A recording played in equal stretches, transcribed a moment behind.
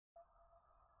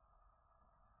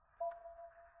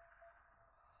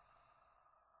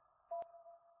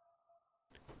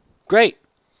Great!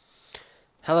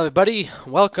 Hello everybody,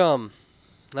 welcome!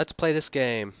 Let's play this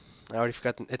game. I already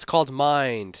forgot. It's called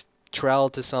Mind. Trell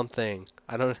to something.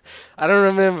 I don't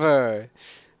remember.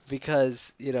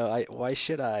 Because, you know, why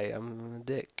should I? I'm a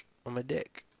dick. I'm a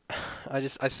dick. I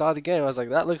saw the game, I was like,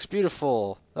 that looks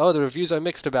beautiful. Oh, the reviews are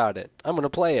mixed about it. I'm gonna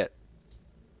play it.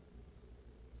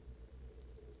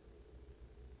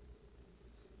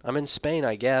 I'm in Spain,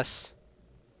 I guess.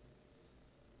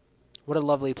 What a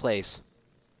lovely place.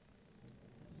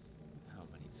 How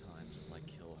many times will I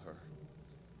kill her?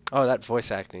 Oh, that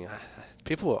voice acting.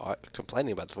 People are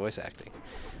complaining about the voice acting.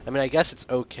 I mean, I guess it's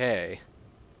okay.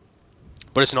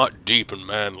 But it's not deep and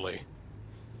manly.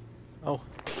 Oh.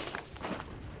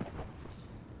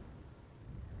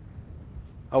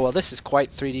 Oh, well, this is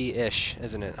quite 3D-ish,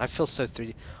 isn't it? I feel so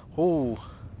 3D. Ooh.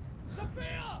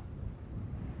 Sophia!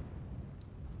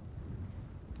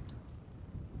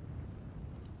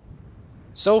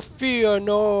 Sophia,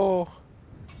 no!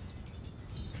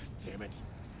 Damn it!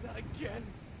 Not again!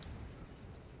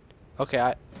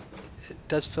 Okay, it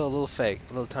does feel a little fake,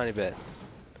 a little tiny bit.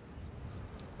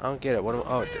 I don't get it. What am?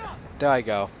 Oh, there I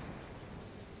go.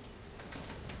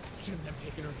 Shouldn't have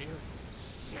taken her here.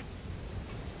 Shit!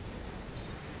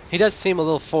 He does seem a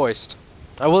little forced.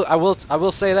 I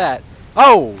will say that.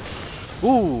 Oh!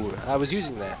 Ooh, I was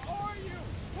using that. Where are you?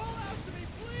 Call out to me,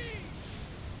 please!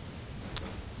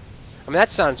 I mean, that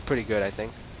sounds pretty good, I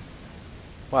think.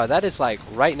 Wow, that is like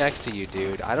right next to you,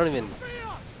 dude. I don't even.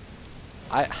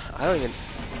 I don't even.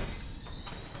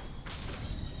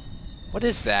 What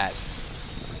is that?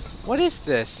 What is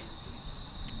this?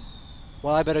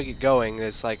 Well, I better get going.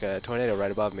 There's like a tornado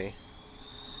right above me.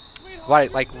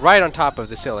 Right, like right on top of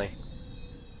the ceiling.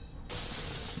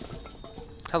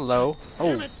 Hello.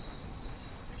 Oh.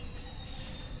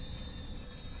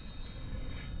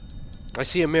 I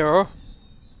see a mirror.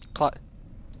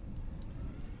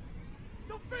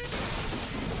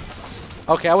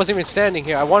 Okay, I wasn't even standing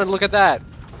here. I wanted to look at that.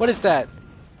 What is that?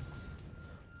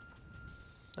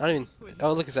 I don't even.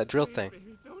 Oh, look, it's that drill thing.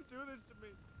 Don't do this to me.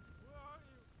 Where are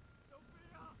you?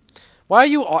 Sophia! Why are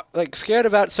you like scared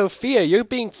about Sophia? You're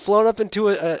being flown up into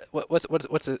a what's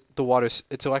the water?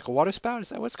 It's like a water spout. Is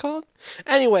that what it's called?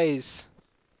 Anyways,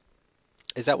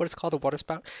 is that what it's called? A water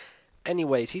spout?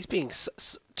 Anyways, he's being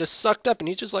just sucked up, and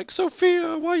he's just like,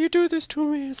 Sophia, why you do this to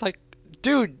me? It's like,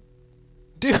 dude.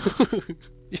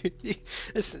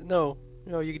 No,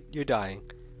 you're dying.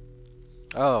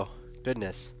 Oh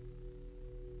goodness.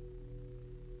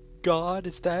 God,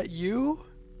 is that you?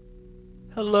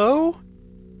 Hello?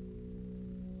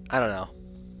 I don't know.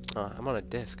 I'm on a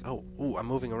disc. Oh, ooh, I'm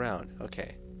moving around.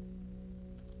 Okay.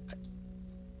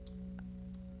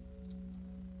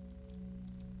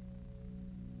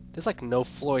 There's like no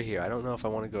floor here. I don't know if I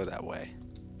want to go that way.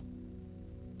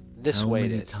 This way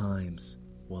it is. How many times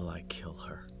will I kill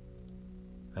her?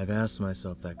 I've asked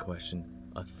myself that question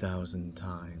 1,000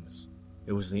 times.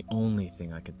 It was the only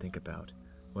thing I could think about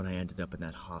when I ended up in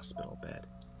that hospital bed.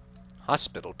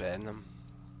 Hospital bed?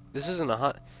 This isn't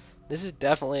a This is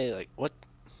definitely like what?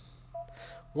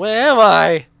 Where am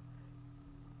I?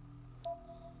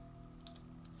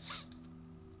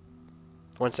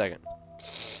 One second.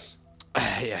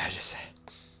 Yeah, just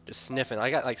sniffing. I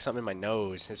got like something in my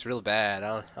nose. It's real bad.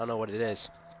 I don't know what it is.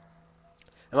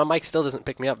 And my mic still doesn't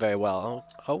pick me up very well.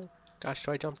 Oh, gosh,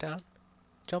 do I jump down?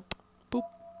 Jump. Boop.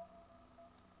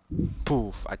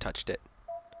 Poof, I touched it.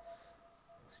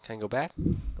 Can I go back?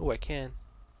 Oh, I can.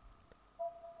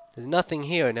 There's nothing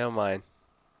here, never mind.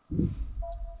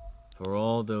 For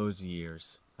all those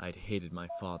years, I'd hated my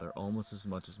father almost as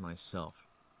much as myself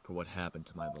for what happened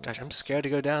to my little Gosh, I'm sister. scared to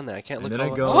go down there. I can't look And then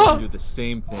over. I go Oh! and do the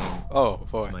same thing Oh,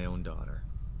 boy. to my own daughter.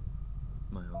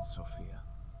 My own Sophia.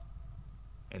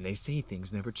 And they say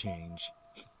things never change.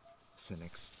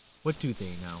 Cynics. What do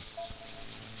they know?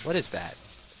 What is that?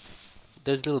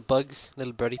 Those little bugs,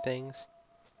 little birdie things?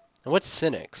 And what's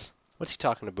cynics? What's he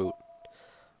talking about?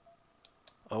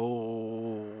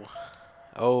 Oh.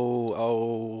 Oh,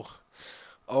 oh.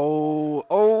 Oh,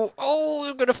 oh, oh,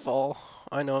 I'm gonna fall.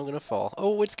 I know I'm gonna fall.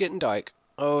 Oh, it's getting dark.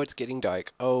 Oh, it's getting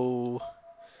dark. Oh.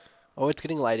 Oh, it's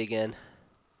getting light again.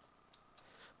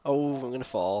 Oh, I'm gonna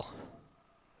fall.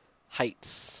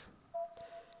 Heights.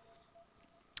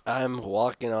 I'm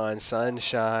walking on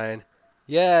sunshine.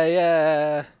 Yeah,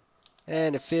 yeah.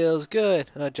 And it feels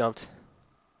good. I jumped.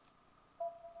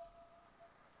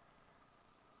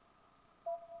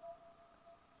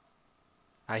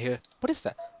 I hear. What is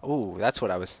that? Oh, that's what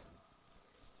I was.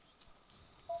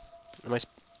 Am I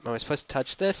supposed to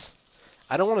touch this?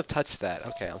 I don't want to touch that.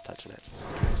 Okay, I'm touching it.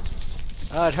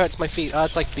 Oh, it hurts my feet. Oh,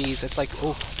 it's like bees. It's like,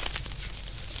 oh.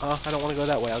 Oh, I don't want to go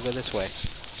that way. I'll go this way.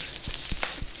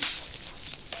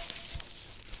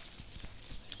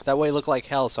 That way looked like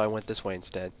hell, so I went this way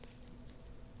instead.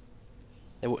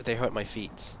 They hurt my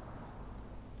feet.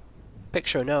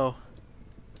 Picture, no.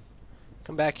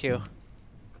 Come back here.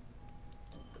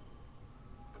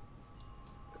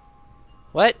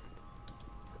 What?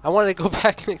 I wanted to go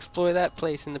back and explore that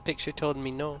place, and the picture told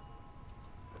me no.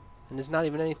 And there's not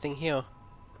even anything here.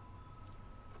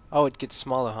 Oh, it gets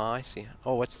smaller, huh? I see.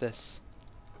 Oh, what's this?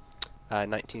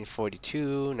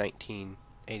 1942,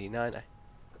 1989.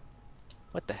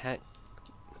 What the heck?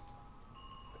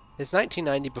 Is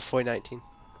 1990 before 19?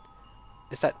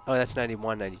 Is that? Oh, that's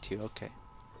 91, 92. Okay.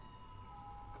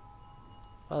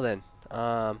 Well then,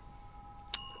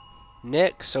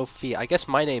 Nick, Sophia. I guess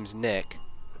my name's Nick.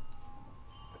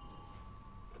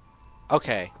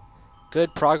 Okay.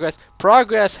 Good progress.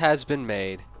 Progress has been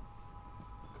made.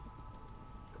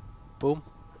 Boom.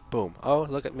 Boom. Oh,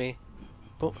 look at me.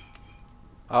 Boom.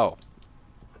 Oh.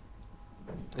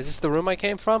 Is this the room I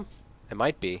came from? It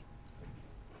might be.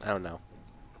 I don't know.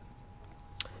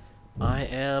 I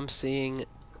am seeing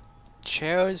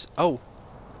chairs. Oh.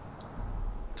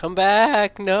 Come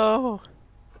back. No.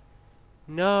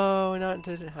 No, not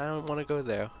to, I don't want to go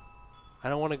there. I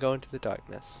don't want to go into the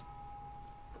darkness.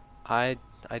 I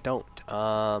don't.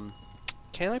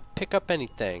 Can I pick up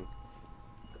anything?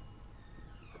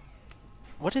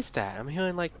 What is that? I'm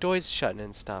hearing like doors shutting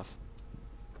and stuff.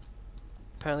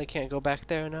 Apparently can't go back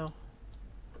there now.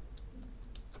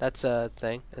 That's a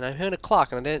thing. And I'm hearing a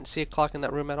clock, and I didn't see a clock in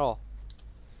that room at all.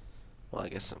 Well, I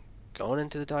guess I'm going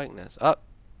into the darkness. Up,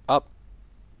 up,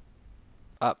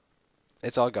 up.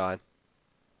 It's all gone.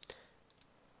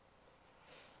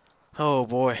 Oh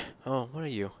boy. Oh, what are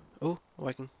you? Oh,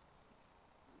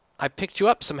 I picked you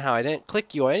up somehow. I didn't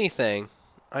click you or anything.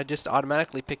 I just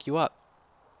automatically pick you up.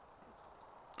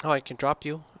 Oh, I can drop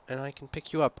you, and I can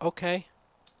pick you up. Okay.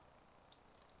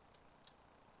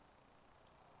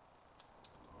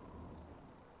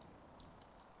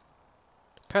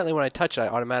 Apparently when I touch it, I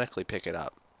automatically pick it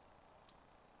up.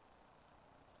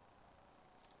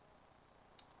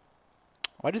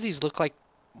 Why do these look like...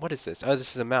 What is this? Oh,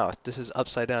 this is a mouth. This is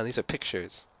upside down. These are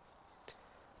pictures.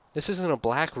 This isn't a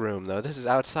black room, though. This is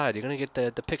outside. You're going to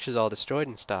get the pictures all destroyed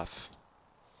and stuff.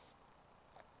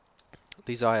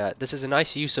 These are... this is a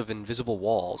nice use of invisible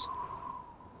walls.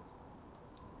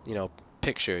 You know,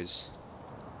 pictures.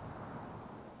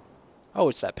 Oh,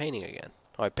 it's that painting again.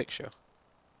 Oh, a picture.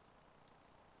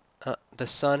 The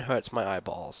sun hurts my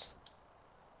eyeballs.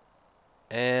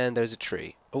 And there's a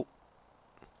tree. Oh.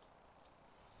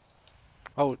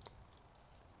 Oh.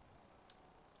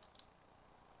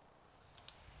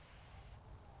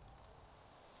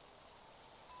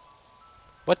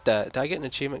 What the? Did I get an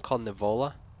achievement called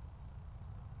Nivola?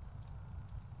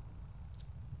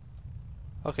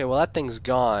 Okay, well that thing's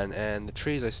gone, and the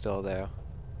trees are still there.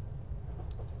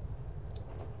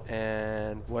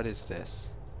 And what is this?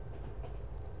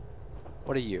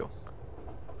 What are you?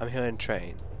 I'm hearing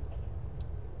train.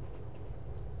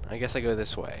 I guess I go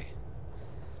this way.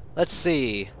 Let's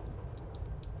see.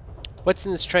 What's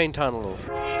in this train tunnel?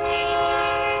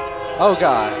 Oh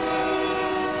god.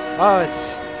 Oh, it's...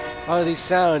 Oh, these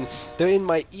sounds. They're in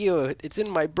my ear. It's in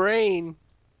my brain.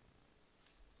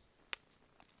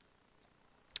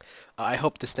 I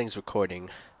hope this thing's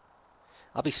recording.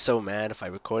 I'll be so mad if I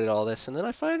recorded all this and then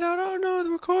I find out, oh no,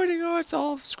 the recording, oh, it's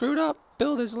all screwed up.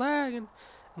 Bill, there's lag, and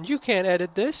you can't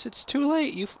edit this. It's too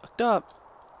late. You fucked up.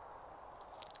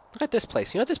 Look at this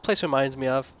place. You know what this place reminds me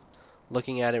of?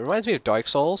 Looking at it, reminds me of Dark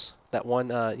Souls. That one,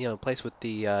 you know, place with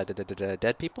the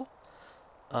dead people.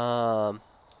 Can't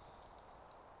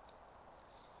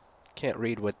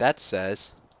read what that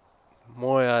says.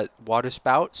 More water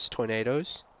spouts,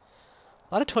 tornadoes.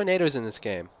 A lot of tornadoes in this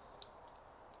game.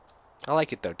 I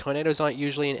like it though. Tornadoes aren't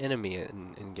usually an enemy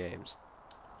in games.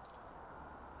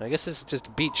 I guess this is just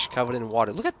a beach covered in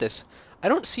water. Look at this. I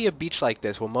don't see a beach like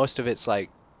this where most of it's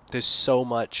like there's so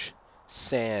much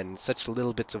sand, such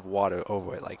little bits of water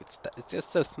over it. Like it's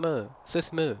just so smooth, so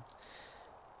smooth.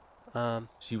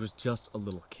 She was just a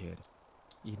little kid,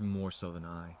 even more so than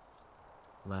I,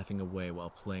 laughing away while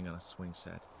playing on a swing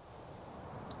set.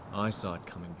 I saw it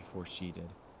coming before she did,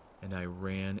 and I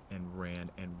ran and ran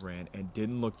and ran and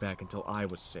didn't look back until I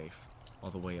was safe,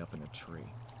 all the way up in a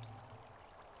tree.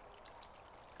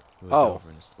 It was over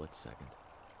in a split second.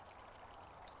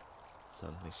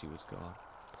 Suddenly she was gone.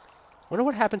 Wonder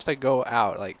what happens if I go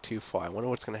out like too far. I wonder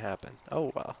what's gonna happen.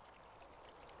 Oh well.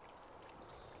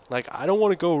 Like I don't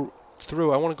want to go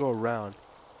through. I want to go around.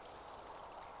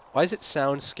 Why does it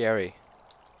sound scary?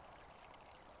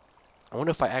 I wonder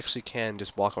if I actually can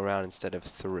just walk around instead of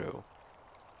through.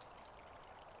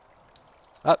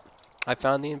 Up. I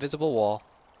found the invisible wall.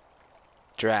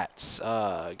 Drats.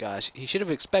 Gosh. He should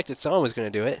have expected someone was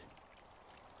going to do it.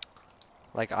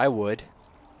 Like I would.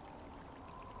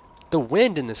 The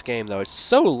wind in this game, though, it's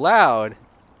so loud.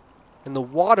 And the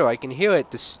water, I can hear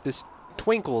it. This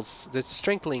twinkles, the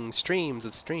strinkling streams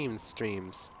of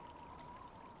streams.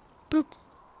 Boop.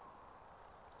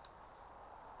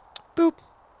 Boop.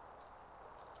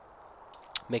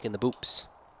 Making the boops.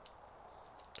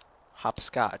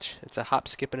 Hopscotch. It's a hop,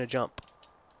 skip, and a jump.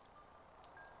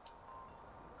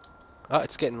 Oh,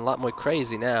 it's getting a lot more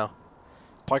crazy now.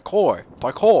 Parkour.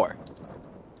 Parkour.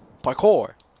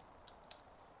 Parkour.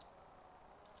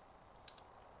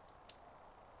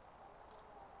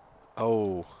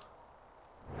 Oh.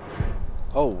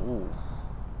 Oh. Ooh.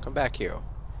 Come back here.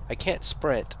 I can't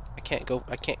sprint. I can't go.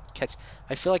 I can't catch.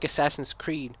 I feel like Assassin's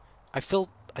Creed. I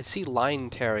see line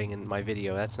tearing in my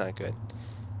video. That's not good.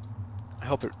 I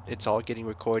hope it's all getting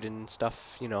recorded and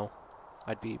stuff. You know,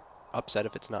 I'd be upset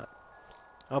if it's not.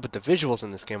 Oh, but the visuals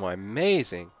in this game are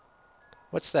amazing.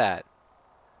 What's that?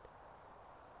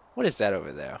 What is that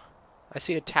over there? I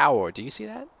see a tower. Do you see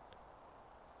that?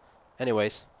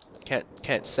 Anyways,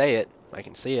 can't say it. I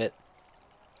can see it.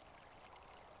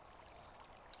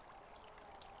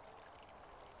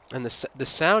 And the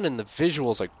sound and the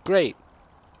visuals are great.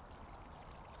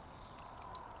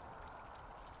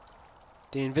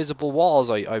 The invisible walls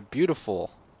are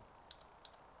beautiful.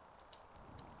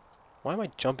 Why am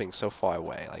I jumping so far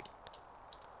away? Like,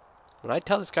 when I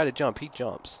tell this guy to jump, he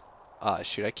jumps. Ah,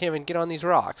 shoot, I can't even get on these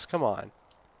rocks. Come on.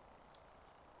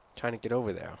 Trying to get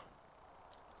over there.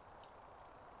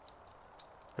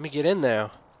 Let me get in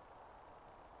there.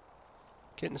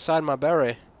 Get inside my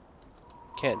berry.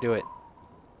 Can't do it.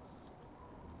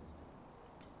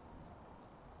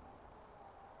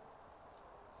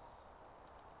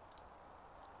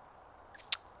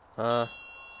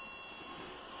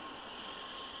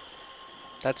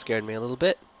 That scared me a little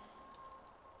bit.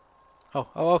 Oh,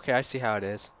 okay, I see how it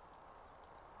is.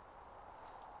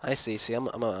 I see. See, I'm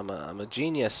a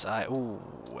genius. Ooh,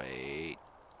 wait.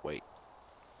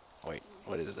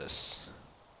 What is this?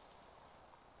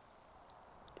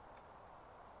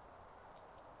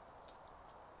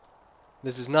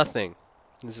 This is nothing.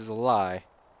 This is a lie.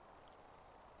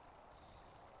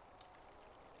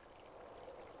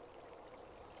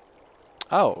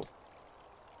 Oh.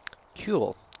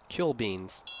 Cool. Cool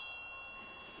beans.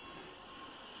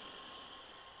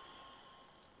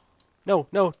 No,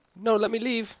 let me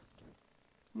leave.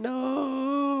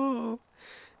 No.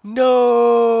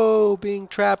 No, being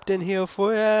trapped in here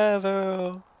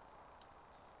forever.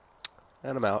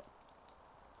 And I'm out.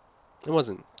 It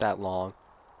wasn't that long.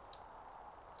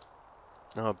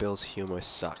 Oh, Bill's humor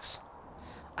sucks.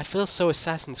 I feel so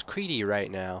Assassin's Creedy right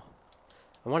now.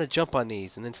 I want to jump on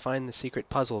these and then find the secret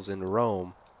puzzles in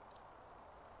Rome.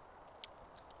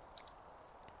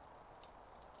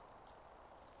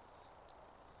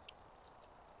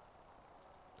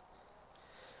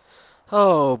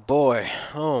 Oh boy.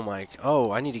 Oh my.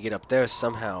 Oh, I need to get up there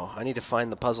somehow. I need to find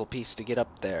the puzzle piece to get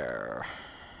up there.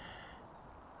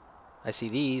 I see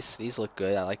these. These look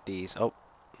good. I like these. Oh,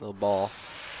 little ball.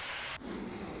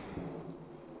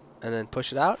 And then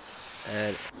push it out.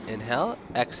 And inhale,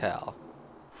 exhale.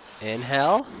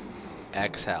 Inhale,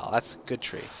 exhale. That's a good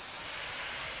tree.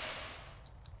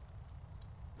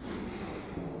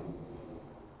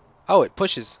 Oh, it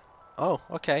pushes. Oh,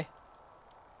 okay.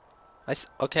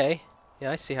 Okay. Yeah,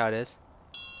 I see how it is.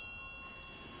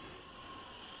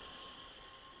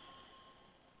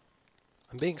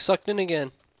 I'm being sucked in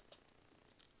again.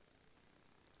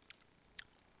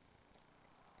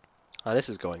 Oh, this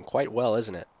is going quite well,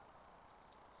 isn't it?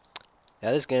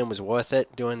 Yeah, this game was worth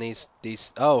it doing these.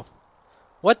 Oh,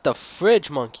 what the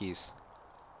fridge monkeys?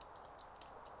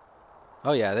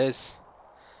 Oh yeah, there's.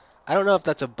 I don't know if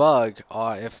that's a bug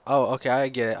or if. Oh, okay, I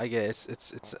get it.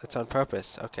 It's on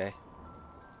purpose. Okay.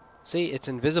 See, it's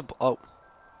invisible. Oh.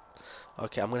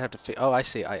 Okay, I'm gonna have to oh, I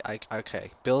see.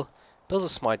 Okay. Bill's a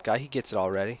smart guy. He gets it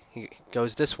already. He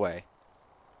goes this way.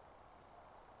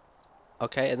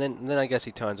 Okay, and then I guess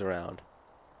he turns around.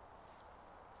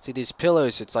 See these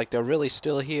pillars? It's like they're really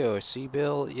still here. See,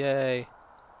 Bill? Yay.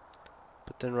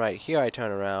 But then right here I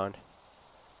turn around,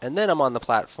 and then I'm on the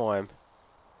platform,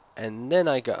 and then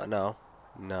I go.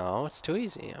 No, it's too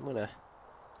easy. I'm gonna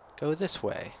go this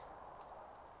way.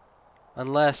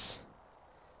 Unless.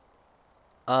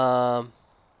 I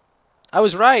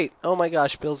was right! Oh my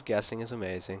gosh, Bill's guessing is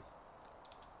amazing.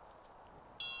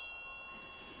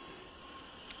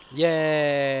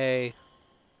 Yay!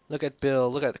 Look at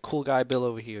Bill. Look at the cool guy Bill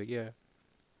over here. Yeah.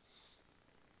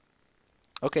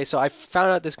 Okay, so I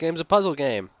found out this game's a puzzle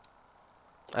game.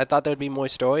 I thought there'd be more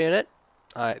story in it.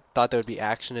 I thought there would be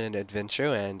action and adventure,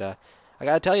 and I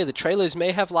gotta tell you, the trailers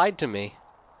may have lied to me.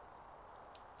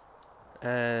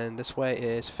 And this way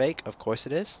is fake. Of course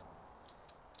it is.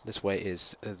 This way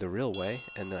is the real way.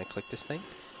 And then I click this thing.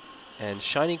 And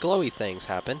shiny glowy things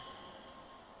happen.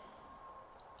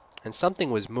 And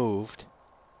something was moved.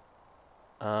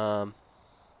 Don't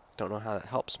know how that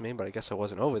helps me, but I guess I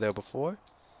wasn't over there before.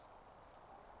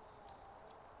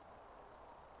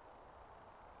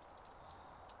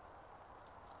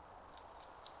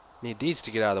 Need these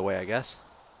to get out of the way, I guess.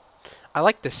 I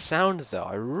like the sound, though.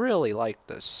 I really like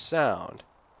the sound.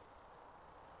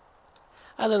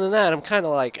 Other than that, I'm kind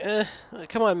of like,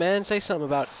 come on, man, say something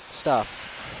about stuff.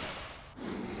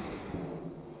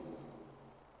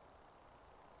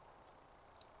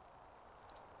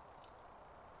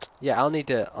 Yeah, I'll need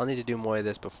to do more of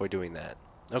this before doing that.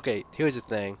 Okay, here's the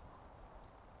thing.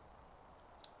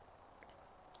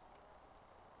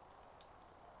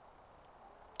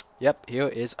 Yep, here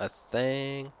is a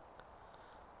thing.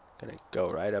 Gonna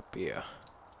go right up here.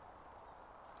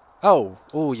 Oh,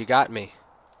 ooh, you got me.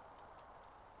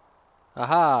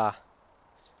 Aha!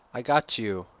 I got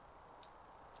you.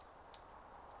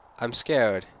 I'm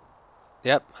scared.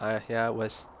 Yep, yeah, it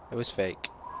was fake.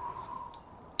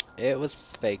 It was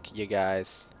fake, you guys.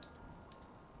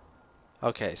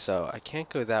 Okay, so I can't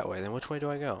go that way. Then which way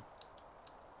do I go?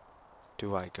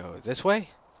 Do I go this way?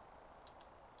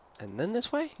 And then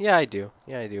this way? Yeah, I do.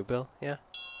 Yeah, I do, Bill. Yeah.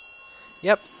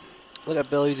 Yep. Look at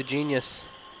Bill, he's a genius.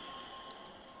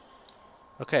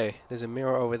 Okay, there's a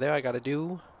mirror over there I gotta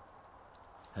do.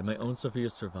 Had my own Sophia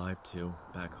survived too,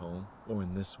 back home, or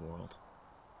in this world?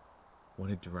 One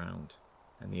had drowned,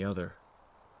 and the other...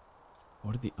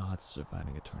 What are the odds of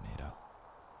surviving a tornado?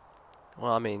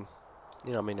 Well, I mean,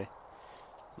 you know, I mean, a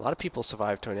lot of people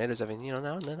survive tornadoes. I mean, you know,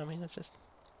 now and then. I mean, it's just...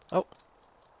 Oh.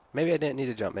 Maybe I didn't need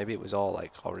to jump. Maybe it was all,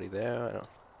 like, already there. I don't...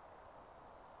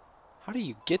 How do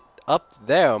you get up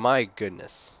there? My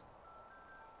goodness.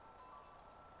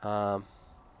 No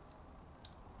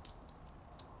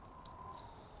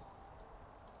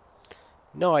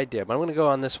idea, but I'm going to go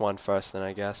on this one first then,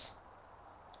 I guess.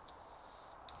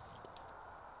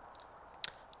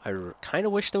 I kind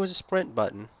of wish there was a sprint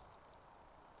button.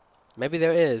 Maybe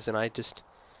there is, and I just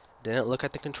didn't look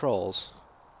at the controls.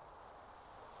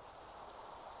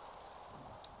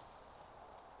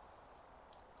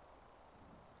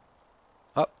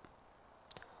 Oh.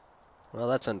 Well,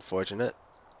 that's unfortunate.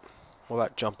 What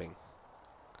about jumping?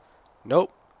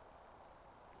 Nope.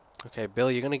 Okay, Bill,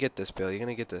 you're going to get this, Bill. You're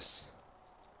going to get this.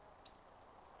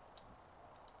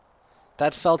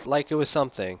 That felt like it was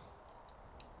something.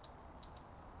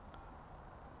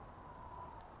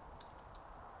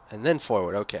 And then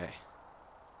forward, okay.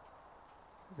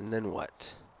 And then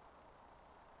what?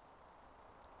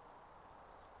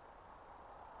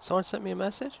 Someone sent me a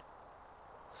message?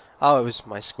 Oh, it was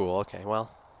my school. Okay,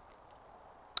 well.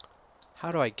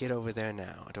 How do I get over there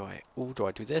now? Do I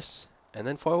do this? And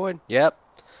then forward? Yep.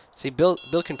 See, Bill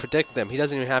can predict them. He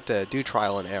doesn't even have to do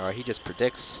trial and error. He just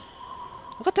predicts.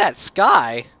 Look at that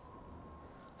sky!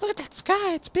 Look at that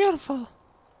sky! It's beautiful!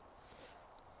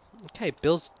 Okay,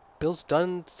 Bill's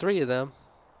done 3 of them.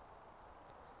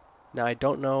 Now, I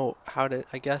don't know how to...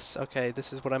 I guess, okay,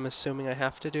 this is what I'm assuming I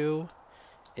have to do.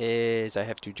 Is I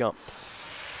have to jump.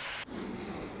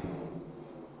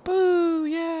 Boo!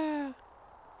 Yeah!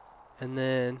 And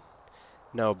then...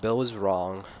 No, Bill was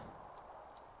wrong.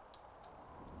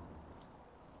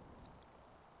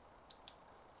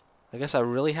 I guess I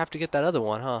really have to get that other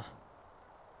one, huh?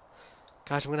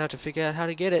 Gosh, I'm gonna have to figure out how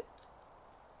to get it.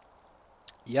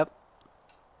 Yep.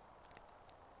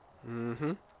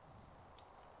 Mm-hmm.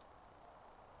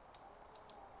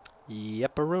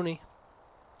 Yep-a-rooney.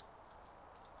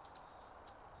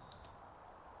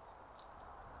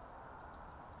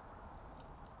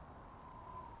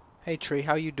 Hey, Tree,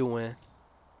 how you doing?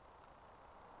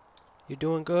 You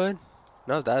doing good?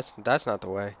 No, that's not the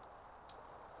way.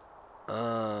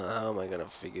 How am I gonna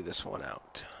figure this one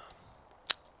out?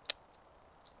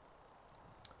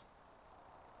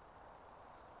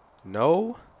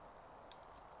 No?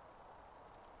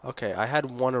 Okay, I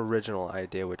had one original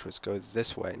idea, which was go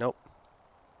this way. Nope.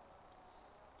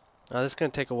 This is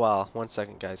gonna take a while. 1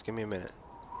 second, guys. Give me a minute.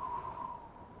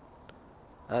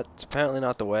 That's apparently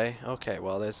not the way. Okay,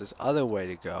 well, there's this other way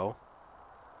to go.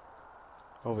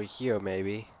 Over here,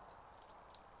 maybe.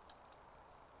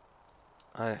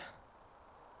 I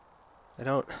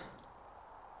don't...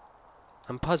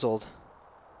 I'm puzzled.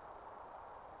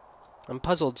 I'm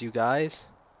puzzled, you guys.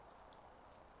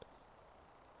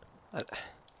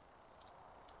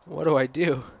 What do I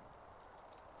do?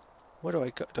 Where do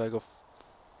I go? Do I go...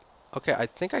 Okay, I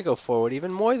think I go forward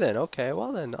even more then. Okay,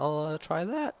 well then, I'll try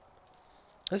that.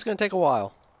 It's gonna take a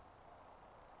while.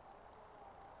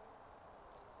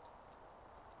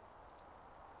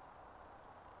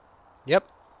 Yep.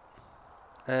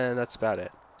 And that's about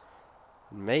it.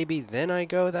 Maybe then I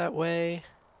go that way.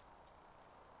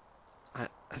 I,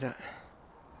 I don't...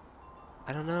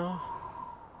 I don't know.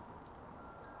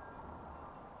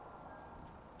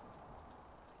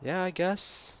 Yeah, I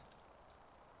guess.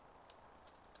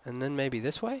 And then maybe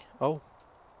this way? Oh.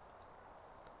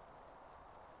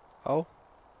 Oh.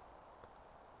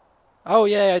 Oh,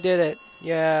 yeah, I did it.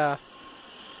 Yeah.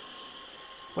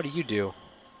 What do you do?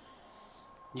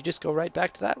 You just go right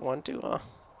back to that one, too, huh?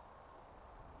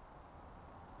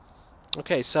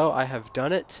 Okay, so I have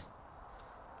done it.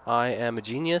 I am a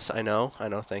genius. I know,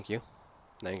 thank you.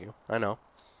 Thank you. I know.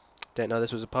 Didn't know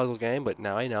this was a puzzle game, but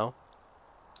now I know.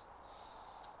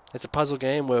 It's a puzzle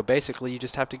game where basically you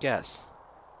just have to guess.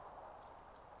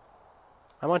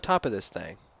 I'm on top of this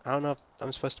thing. I don't know if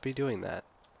I'm supposed to be doing that.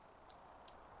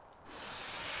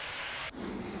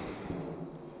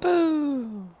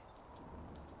 Boo!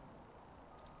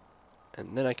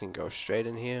 And then I can go straight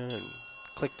in here and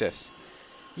click this.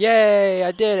 Yay!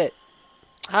 I did it!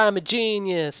 I'm a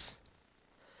genius!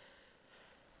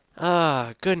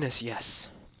 Ah, goodness, yes.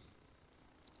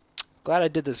 Glad I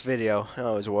did this video.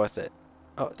 Oh, it was worth it.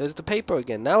 Oh, there's the paper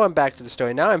again. Now I'm back to the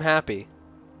story. Now I'm happy.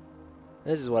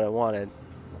 This is what I wanted.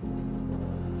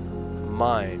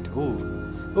 Mind.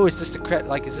 Ooh. Ooh, is this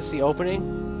the is this the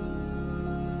opening?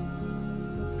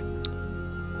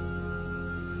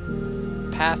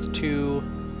 Path to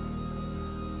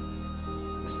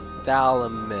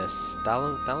Thalamus.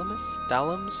 Thalamus?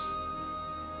 Thalamus?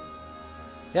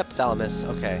 Yep, Thalamus.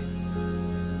 Okay.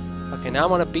 Okay, now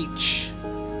I'm on a beach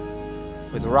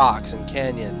with rocks and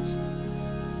canyons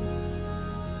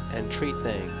and tree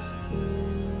things.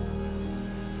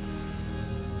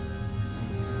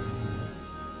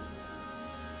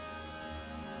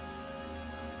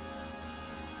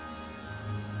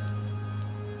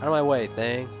 Out of my way,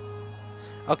 thing.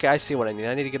 Okay, I see what I need.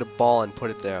 I need to get a ball and put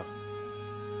it there.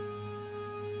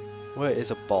 Where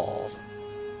is a ball?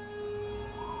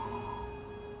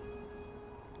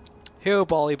 Here,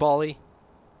 bally bally.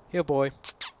 Here, boy.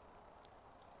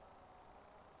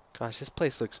 Gosh, this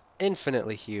place looks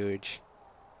infinitely huge.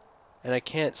 And I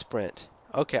can't sprint.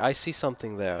 Okay, I see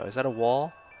something there. Is that a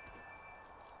wall?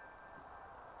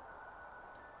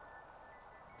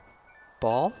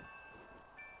 Ball?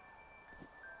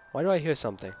 Why do I hear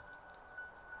something?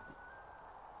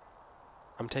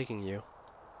 I'm taking you.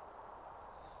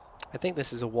 I think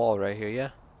this is a wall right here, yeah?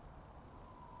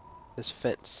 This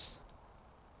fence.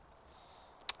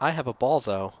 I have a ball,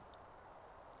 though.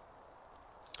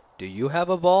 Do you have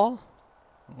a ball?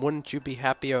 Wouldn't you be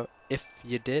happier if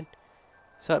you did?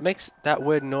 So it makes that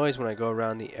weird noise when I go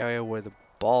around the area where the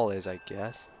ball is, I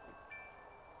guess.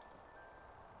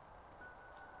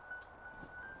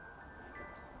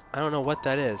 I don't know what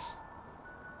that is.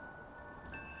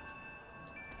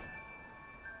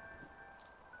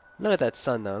 Look at that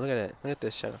sun, though. Look at it. Look at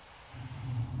this shadow.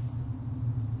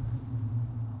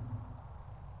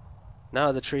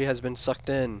 Now the tree has been sucked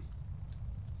in.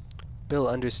 Bill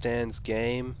understands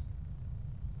game.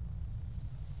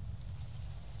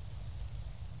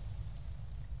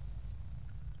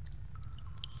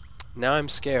 Now I'm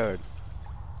scared.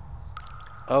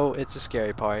 Oh, it's a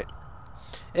scary part.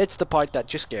 It's the part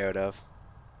that you're scared of.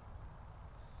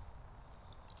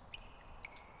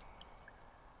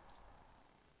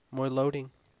 More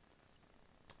loading.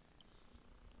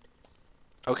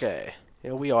 Okay,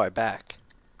 here we are back.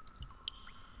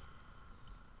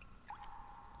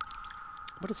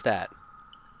 What is that?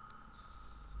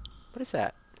 What is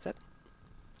that? Is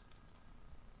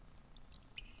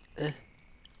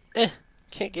that...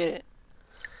 Can't get it.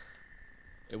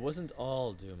 It wasn't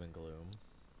all doom and gloom.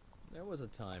 There was a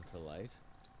time for light.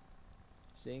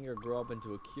 Seeing her grow up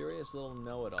into a curious little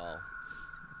know-it-all.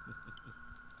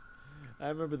 I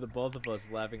remember the both of us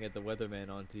laughing at the weatherman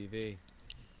on TV.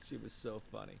 She was so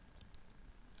funny.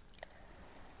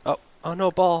 Oh, oh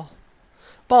no, ball.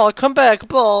 Ball, come back,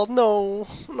 ball. No,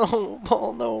 no,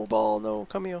 ball, no, ball, no.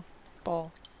 Come here,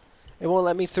 ball. It won't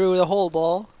let me through the hole,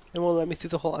 ball. It won't let me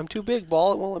through the hole. I'm too big,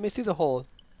 ball. It won't let me through the hole.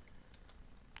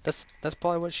 That's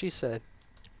probably what she said.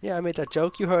 Yeah, I made that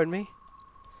joke. You heard me.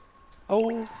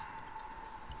 Oh,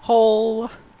 hole.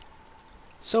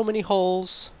 So many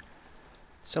holes.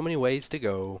 So many ways to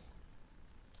go.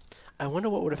 I wonder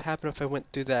what would have happened if I went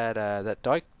through that that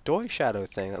dark door shadow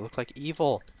thing that looked like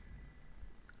evil.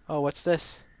 Oh, what's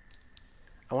this?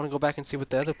 I want to go back and see what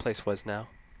the other place was now.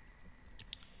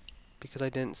 Because I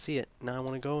didn't see it. Now I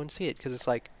want to go and see it because it's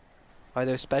like Are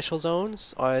there special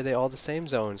zones? Are they all the same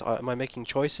zones? Am I making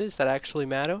choices that actually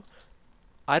matter?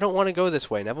 I don't want to go this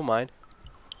way. Never mind.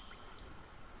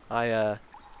 I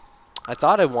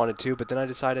thought I wanted to, but then I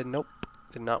decided, nope,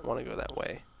 did not want to go that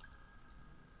way.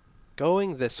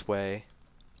 Going this way.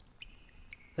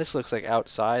 This looks like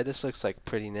outside. This looks like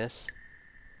prettiness.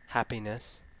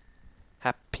 Happiness.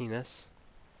 Happiness.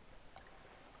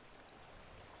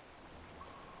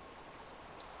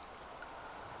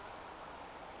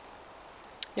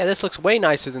 Yeah, this looks way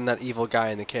nicer than that evil guy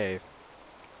in the cave.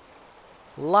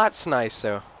 Lots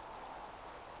nicer.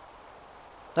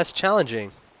 Less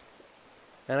challenging.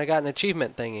 And I got an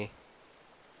achievement thingy.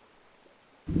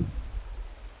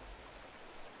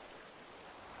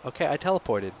 Okay, I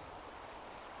teleported.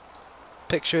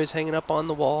 Pictures hanging up on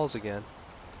the walls again.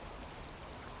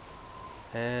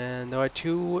 And there are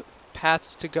 2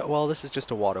 paths to go. Well, this is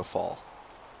just a waterfall.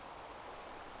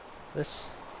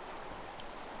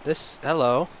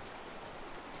 Hello.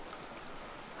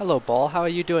 Hello, Ball. How are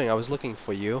you doing? I was looking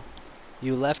for you.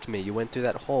 You left me. You went through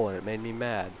that hole and it made me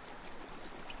mad.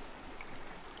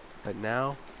 But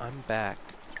now, I'm back.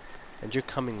 And you're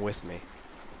coming with me.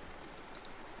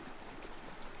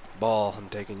 Ball, I'm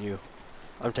taking you.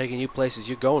 I'm taking you places.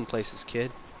 You're going places,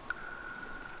 kid.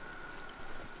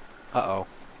 Uh-oh.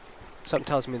 Something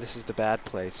tells me this is the bad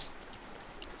place.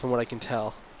 From what I can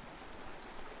tell.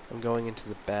 I'm going into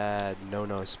the bad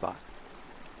no-no spot.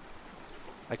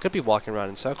 I could be walking around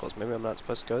in circles. Maybe I'm not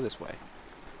supposed to go this way.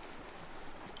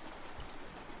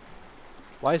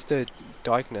 Why is there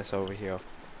darkness over here?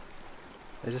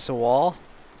 Is this a wall?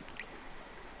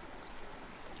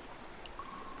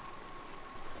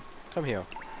 Come here.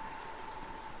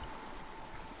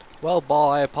 Well,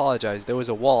 Ball, I apologize. There was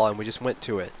a wall and we just went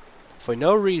to it. For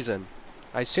no reason.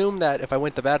 I assumed that if I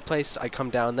went the bad place, I'd come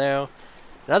down there.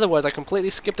 In other words, I completely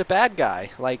skipped a bad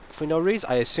guy. Like, for no reason.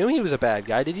 I assume he was a bad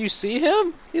guy. Did you see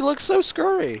him? He looks so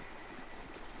scurry.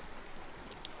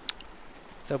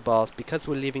 So, Ball, because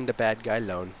we're leaving the bad guy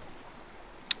alone,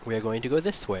 we are going to go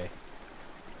this way.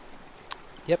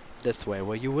 Yep, this way,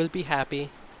 where you will be happy.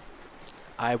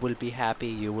 I will be happy.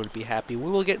 You will be happy.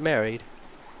 We will get married.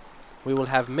 We will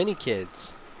have many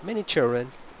kids. Many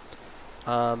children.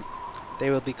 They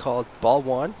will be called Ball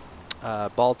 1,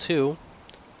 Ball 2,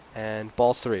 and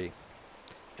Ball 3.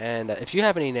 And if you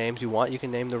have any names you want, you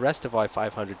can name the rest of our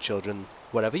 500 children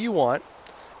whatever you want.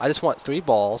 I just want 3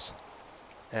 balls,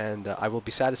 and I will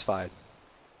be satisfied.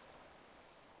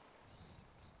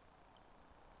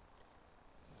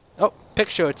 Oh,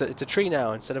 picture! It's a tree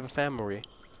now instead of a family.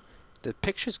 The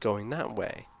picture's going that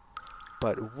way.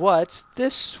 But what's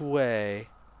this way?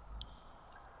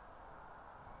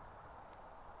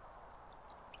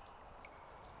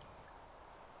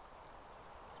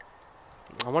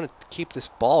 I want to keep this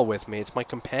ball with me. It's my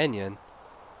companion.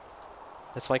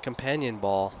 That's my companion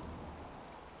ball.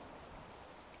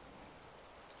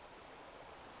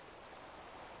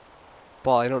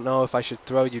 Ball, I don't know if I should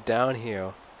throw you down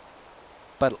here.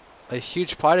 But a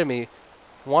huge part of me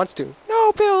wants to.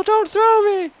 No, Bill, don't throw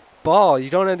me! Ball, you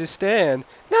don't understand.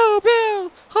 No,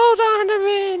 Bill, hold on to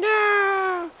me.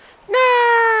 No!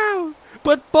 No!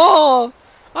 But Ball,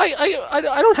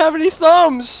 I don't have any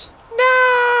thumbs.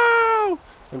 No!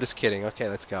 I'm just kidding. Okay,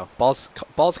 let's go. Ball's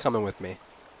coming with me.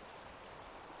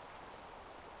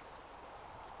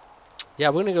 Yeah,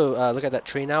 we're gonna go look at that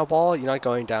tree now, Ball. You're not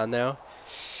going down there.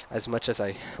 As much as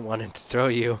I wanted to throw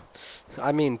you.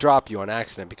 I mean, drop you on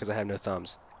accident because I have no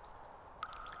thumbs.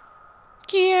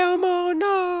 Guillermo,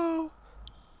 no!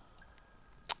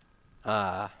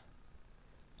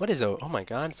 What is oh my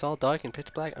god, it's all dark and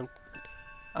pitch black.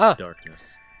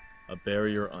 Darkness, a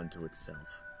barrier unto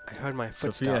itself. I heard my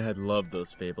footstep. Sophia had loved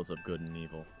those fables of good and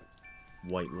evil.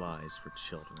 White lies for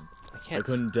children. I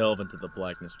couldn't delve into the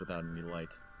blackness without any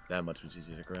light. That much was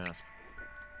easy to grasp.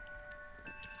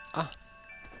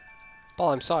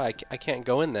 Ball, I'm sorry, I can't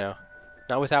go in there.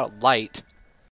 Not without light.